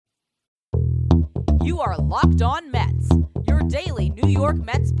You are Locked On Mets, your daily New York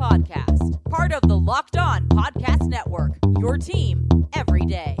Mets podcast. Part of the Locked On Podcast Network, your team every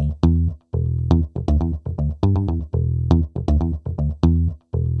day.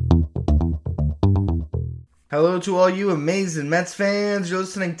 Hello to all you amazing Mets fans. You're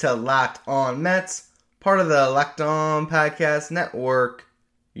listening to Locked On Mets, part of the Locked On Podcast Network,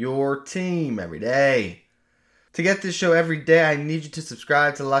 your team every day. To get this show every day, I need you to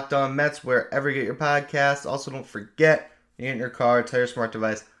subscribe to Locked On Mets wherever you get your podcasts. Also, don't forget, when you're in your car, tell your smart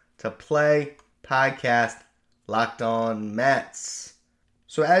device to play podcast Locked On Mets.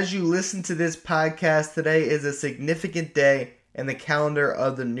 So as you listen to this podcast, today is a significant day in the calendar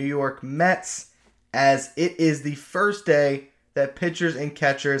of the New York Mets, as it is the first day that pitchers and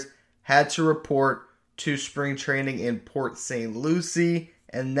catchers had to report to spring training in Port St. Lucie,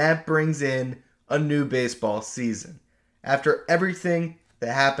 and that brings in a new baseball season. After everything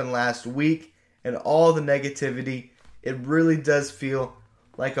that happened last week and all the negativity, it really does feel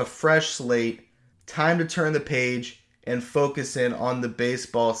like a fresh slate. Time to turn the page and focus in on the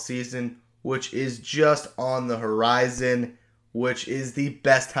baseball season, which is just on the horizon, which is the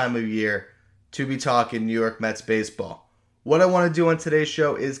best time of year to be talking New York Mets baseball. What I want to do on today's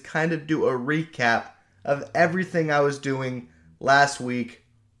show is kind of do a recap of everything I was doing last week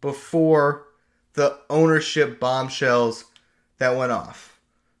before the ownership bombshells that went off.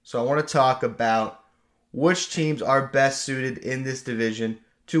 So I want to talk about which teams are best suited in this division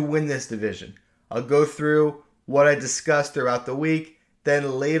to win this division. I'll go through what I discussed throughout the week.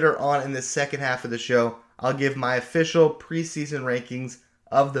 Then later on in the second half of the show, I'll give my official preseason rankings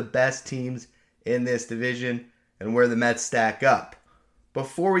of the best teams in this division and where the Mets stack up.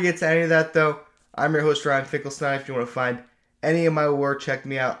 Before we get to any of that though, I'm your host Ryan Finkelstein. If you want to find any of my work, check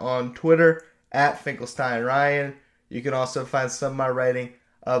me out on Twitter at FinkelsteinRyan. You can also find some of my writing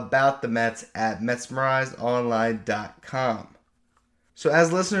about the Mets at MetsMerizedOnline.com. So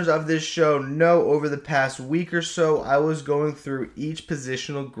as listeners of this show know, over the past week or so, I was going through each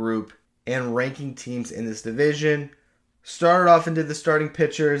positional group and ranking teams in this division. Started off and did the starting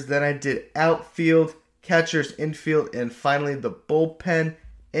pitchers, then I did outfield, catchers, infield, and finally the bullpen.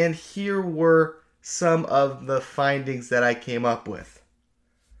 And here were some of the findings that I came up with.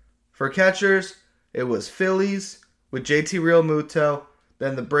 For catchers, it was Phillies with JT Realmuto,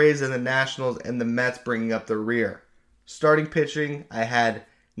 then the Braves and the Nationals, and the Mets bringing up the rear. Starting pitching, I had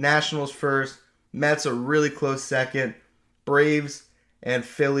Nationals first, Mets a really close second, Braves and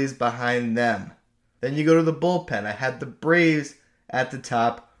Phillies behind them. Then you go to the bullpen. I had the Braves at the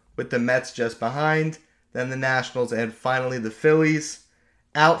top with the Mets just behind, then the Nationals, and finally the Phillies.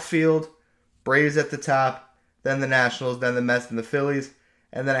 Outfield, Braves at the top, then the Nationals, then the Mets and the Phillies.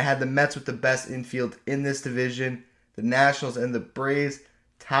 And then I had the Mets with the best infield in this division, the Nationals and the Braves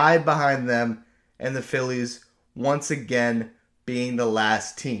tied behind them, and the Phillies once again being the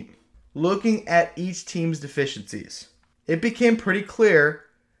last team. Looking at each team's deficiencies, it became pretty clear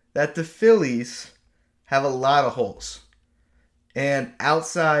that the Phillies have a lot of holes. And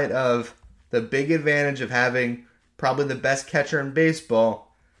outside of the big advantage of having probably the best catcher in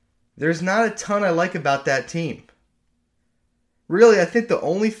baseball, there's not a ton I like about that team. Really, I think the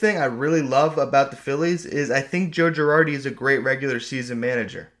only thing I really love about the Phillies is I think Joe Girardi is a great regular season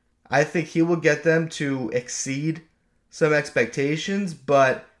manager. I think he will get them to exceed some expectations,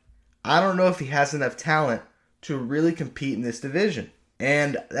 but I don't know if he has enough talent to really compete in this division.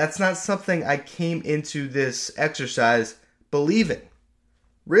 And that's not something I came into this exercise believing.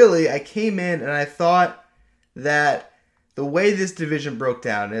 Really, I came in and I thought that the way this division broke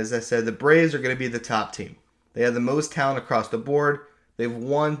down, as I said, the Braves are going to be the top team. They have the most talent across the board. They've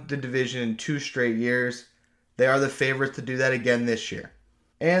won the division in 2 straight years. They are the favorites to do that again this year.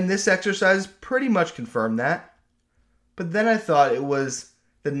 And this exercise pretty much confirmed that. But then I thought it was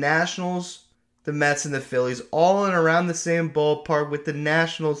the Nationals, the Mets, and the Phillies all in around the same ballpark, with the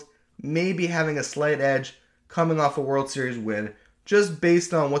Nationals maybe having a slight edge coming off a World Series win, just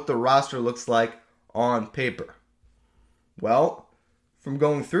based on what the roster looks like on paper. Well, from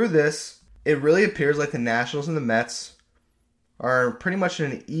going through this, it really appears like the Nationals and the Mets are pretty much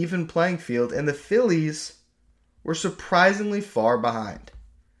in an even playing field, and the Phillies were surprisingly far behind.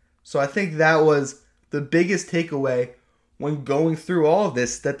 So I think that was the biggest takeaway when going through all of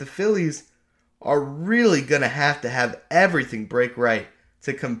this, that the Phillies are really going to have everything break right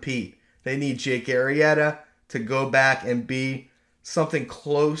to compete. They need Jake Arrieta to go back and be something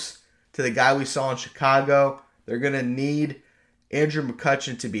close to the guy we saw in Chicago. They're going to need Andrew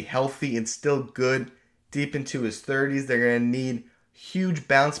McCutchen to be healthy and still good deep into his 30s. They're going to need huge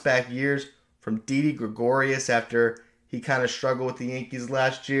bounce back years from Didi Gregorius after he kind of struggled with the Yankees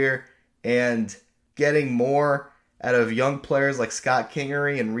last year. And getting more out of young players like Scott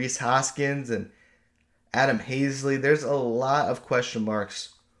Kingery and Rhys Hoskins and Adam Hazley. There's a lot of question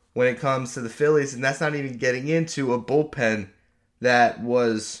marks when it comes to the Phillies, and that's not even getting into a bullpen that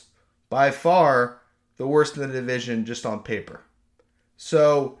was by far the worst in the division just on paper.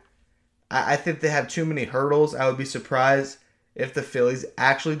 So I think they have too many hurdles. I would be surprised if the Phillies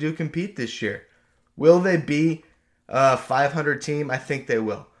actually do compete this year. Will they be a 500 team? I think they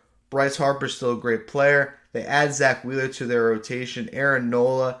will. Bryce Harper's still a great player. They add Zach Wheeler to their rotation. Aaron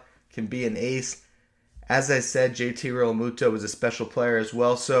Nola can be an ace. As I said, JT Realmuto was a special player as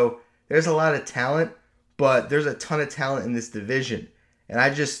well. So there's a lot of talent, but there's a ton of talent in this division. And I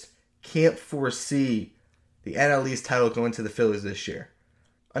just can't foresee the NL East title going to the Phillies this year.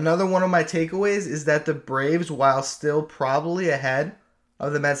 Another one of my takeaways is that the Braves, while still probably ahead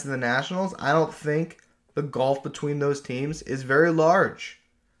of the Mets and the Nationals, I don't think the gulf between those teams is very large.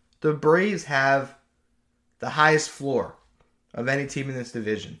 The Braves have the highest floor of any team in this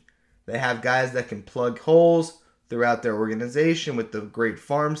division. They have guys that can plug holes throughout their organization with the great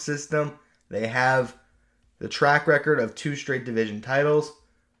farm system. They have the track record of 2 straight division titles.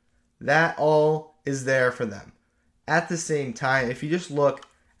 That all is there for them. At the same time, if you just look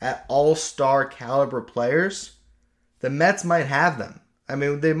at all-star caliber players, the Mets might have them. I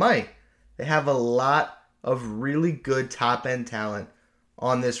mean, they might. They have a lot of really good top-end talent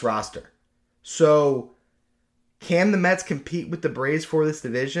on this roster. So, can the Mets compete with the Braves for this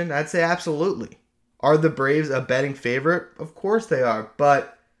division? I'd say absolutely. Are the Braves a betting favorite? Of course they are.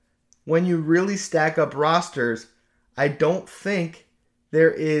 But when you really stack up rosters, I don't think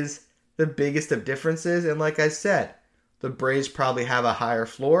there is the biggest of differences. And like I said, the Braves probably have a higher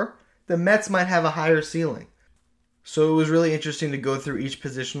floor. The Mets might have a higher ceiling. So it was really interesting to go through each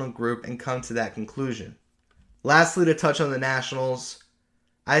positional group and come to that conclusion. Lastly, to touch on the Nationals,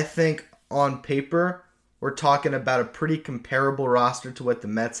 I think on paper, we're talking about a pretty comparable roster to what the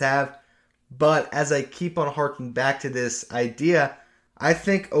Mets have. But as I keep on harking back to this idea, I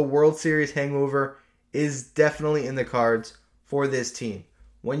think a World Series hangover is definitely in the cards for this team.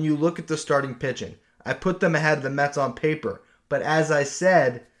 When you look at the starting pitching, I put them ahead of the Mets on paper. But as I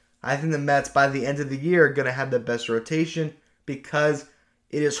said, I think the Mets by the end of the year are going to have the best rotation because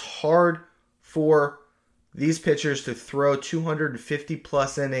it is hard for these pitchers to throw 250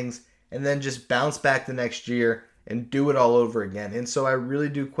 plus innings and then just bounce back the next year and do it all over again. And so I really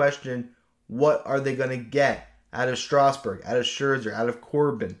do question, what are they going to get out of Strasburg, out of Scherzer, out of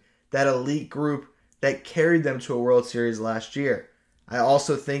Corbin, that elite group that carried them to a World Series last year. I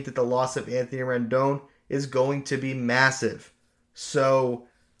also think that the loss of Anthony Rendon is going to be massive. So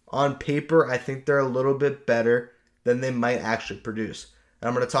on paper, I think they're a little bit better than they might actually produce. And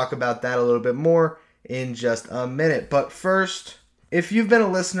I'm going to talk about that a little bit more in just a minute. But first, if you've been a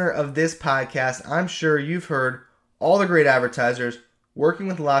listener of this podcast, I'm sure you've heard all the great advertisers working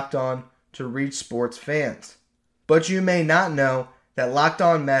with Locked On to reach sports fans. But you may not know that Locked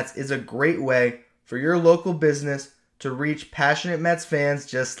On Mets is a great way for your local business to reach passionate Mets fans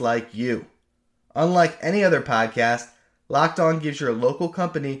just like you. Unlike any other podcast, Locked On gives your local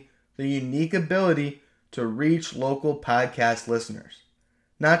company the unique ability to reach local podcast listeners.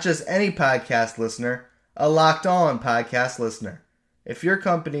 Not just any podcast listener, a Locked On podcast listener. If your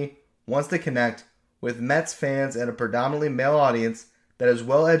company wants to connect with Mets fans and a predominantly male audience that is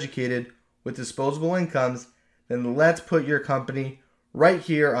well educated with disposable incomes, then let's put your company right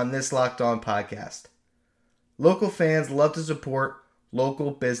here on this Locked On podcast. Local fans love to support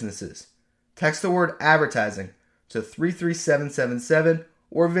local businesses. Text the word advertising to 33777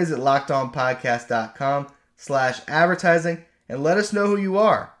 or visit lockedonpodcast.com/advertising and let us know who you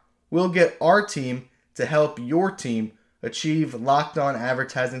are. We'll get our team to help your team achieve Locked On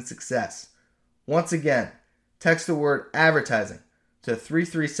advertising success. Once again, text the word advertising to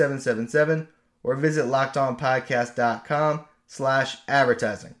 33777 or visit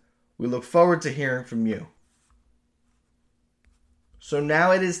lockedonpodcast.com/advertising. We look forward to hearing from you. So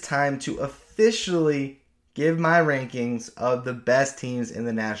now it is time to officially give my rankings of the best teams in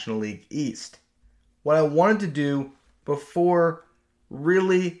the National League East. What I wanted to do before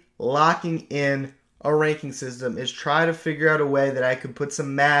really locking in a ranking system is try to figure out a way that I could put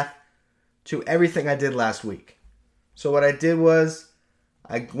some math to everything I did last week. So what I did was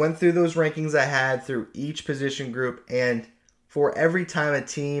I went through those rankings I had through each position group, and for every time a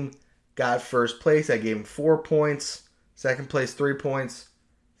team got first place, I gave them 4 points, second place 3 points,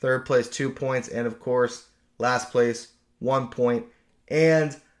 third place 2 points, and of course, last place 1 point.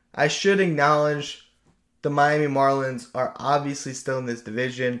 And I should acknowledge the Miami Marlins are obviously still in this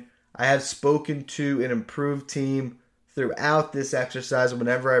division. I have spoken to an improved team throughout this exercise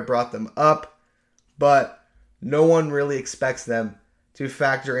whenever I brought them up. but no one really expects them to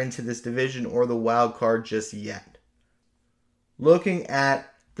factor into this division or the wild card just yet. Looking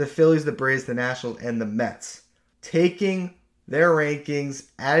at the Phillies, the Braves, the Nationals, and the Mets, taking their rankings,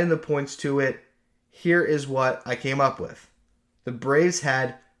 adding the points to it, here is what I came up with. The Braves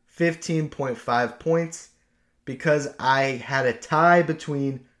had 15.5 points because I had a tie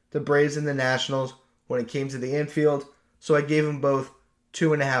between the Braves and the Nationals when it came to the infield, so I gave them both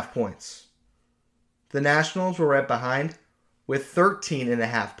 2.5 points. The Nationals were right behind with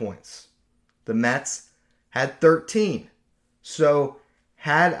 13.5 points. The Mets had 13. So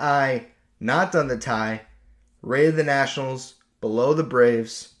had I not done the tie, rated the Nationals below the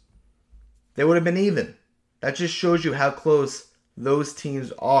Braves, they would have been even. That just shows you how close those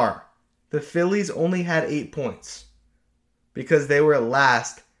teams are. The Phillies only had 8 points because they were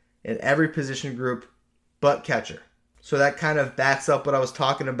last in every position group but catcher. So that kind of backs up what I was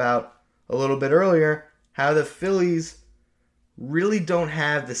talking about a little bit earlier, how the Phillies really don't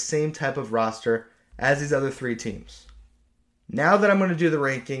have the same type of roster as these other three teams. Now that I'm going to do the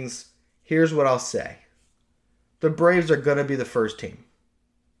rankings, here's what I'll say. The Braves are going to be the first team.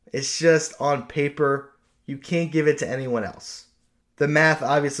 It's just on paper, you can't give it to anyone else. The math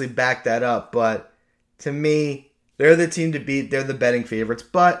obviously backed that up, but to me, they're the team to beat. They're the betting favorites.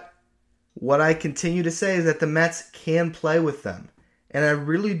 But what I continue to say is that the Mets can play with them. And I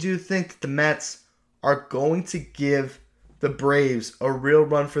really do think that the Mets are going to give the Braves a real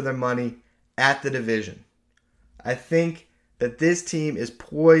run for their money at the division. I think that this team is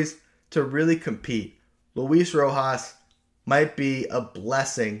poised to really compete. Luis Rojas might be a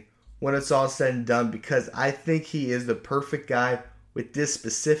blessing when it's all said and done because I think he is the perfect guy with this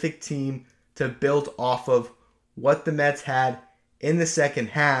specific team to build off of what the Mets had in the second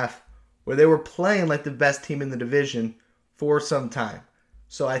half where they were playing like the best team in the division for some time.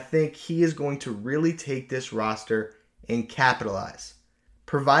 So I think he is going to really take this roster and capitalize.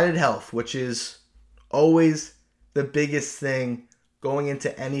 Provided health, which is always the biggest thing going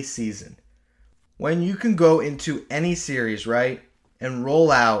into any season. When you can go into any series, right, and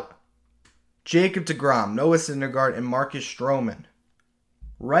roll out Jacob deGrom, Noah Syndergaard, and Marcus Stroman,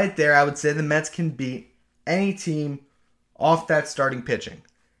 right there, I would say the Mets can beat any team off that starting pitching.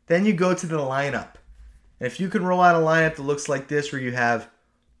 Then you go to the lineup. And if you can roll out a lineup that looks like this, where you have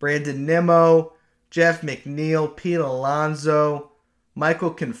Brandon Nimmo, Jeff McNeil, Pete Alonso,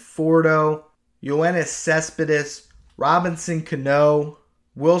 Michael Conforto, Yoenis Cespedes, Robinson Cano,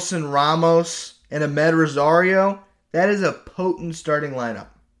 Wilson Ramos, and Ahmed Rosario, that is a potent starting lineup.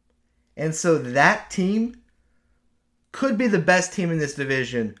 And so that team could be the best team in this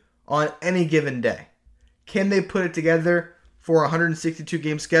division on any given day. Can they put it together for a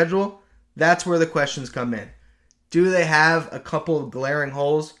 162-game schedule? That's where the questions come in. Do they have a couple of glaring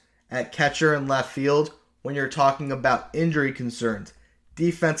holes at catcher and left field when you're talking about injury concerns,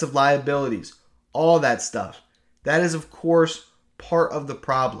 defensive liabilities, all that stuff? That is, of course, part of the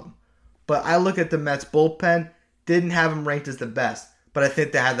problem. But I look at the Mets bullpen, didn't have them ranked as the best, but I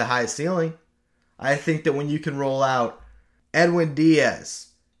think they had the highest ceiling. I think that when you can roll out Edwin Diaz,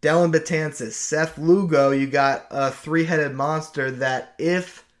 Dellin Betances, Seth Lugo, you got a three-headed monster that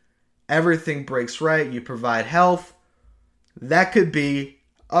if everything breaks right, you provide health, that could be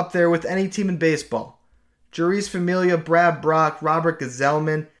up there with any team in baseball. Jeurys Familia, Brad Brock, Robert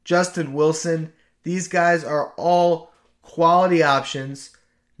Gsellman, Justin Wilson, these guys are all quality options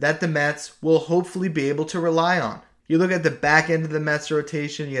that the Mets will hopefully be able to rely on. You look at the back end of the Mets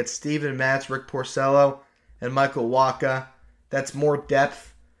rotation, you had Steven Matz, Rick Porcello, and Michael Wacha. That's more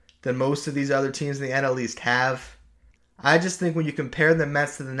depth than most of these other teams in the NL East have. I just think when you compare the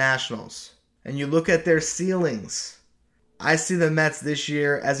Mets to the Nationals, and you look at their ceilings, I see the Mets this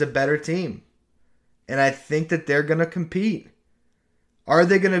year as a better team. And I think that they're going to compete. Are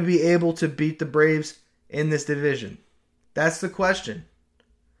they going to be able to beat the Braves in this division? That's the question.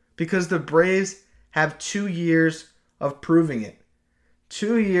 Because the Braves have 2 years of proving it.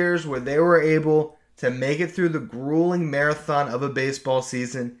 2 years where they were able to make it through the grueling marathon of a baseball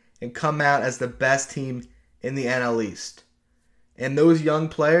season and come out as the best team in the NL East. And those young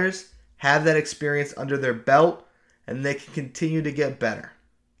players have that experience under their belt, and they can continue to get better.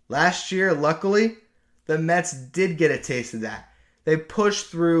 Last year, luckily, the Mets did get a taste of that. They pushed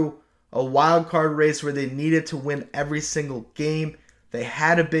through a wild card race where they needed to win every single game. They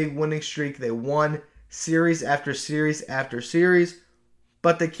had a big winning streak. They won series after series after series,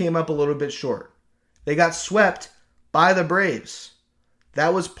 but they came up a little bit short. They got swept by the Braves.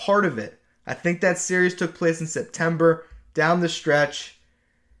 That was part of it. I think that series took place in September, down the stretch,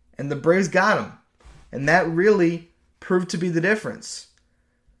 and the Braves got them. And that really proved to be the difference.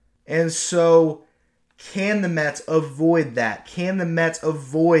 And so Can the Mets avoid that? Can the Mets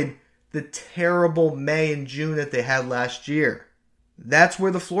avoid the terrible May and June that they had last year? That's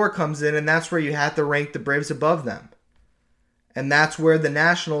where the floor comes in, and that's where you have to rank the Braves above them. And that's where the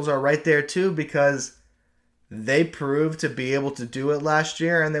Nationals are right there too, because they proved to be able to do it last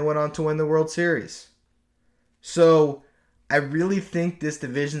year, and they went on to win the World Series. So I really think this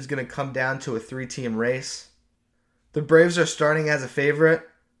division is going to come down to a 3-team race. The Braves are starting as a favorite,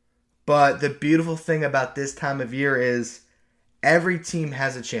 but the beautiful thing about this time of year is every team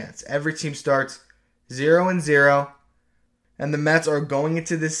has a chance. Every team starts 0-0, and the Mets are going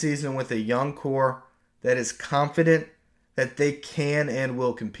into this season with a young core that is confident that they can and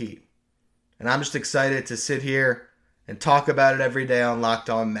will compete. And I'm just excited to sit here and talk about it every day on Locked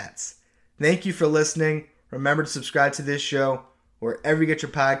On Mets. Thank you for listening. Remember to subscribe to this show wherever you get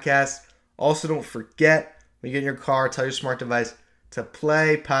your podcasts. Also, don't forget, when you get in your car, tell your smart device to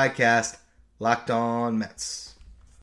play podcast Locked On Mets.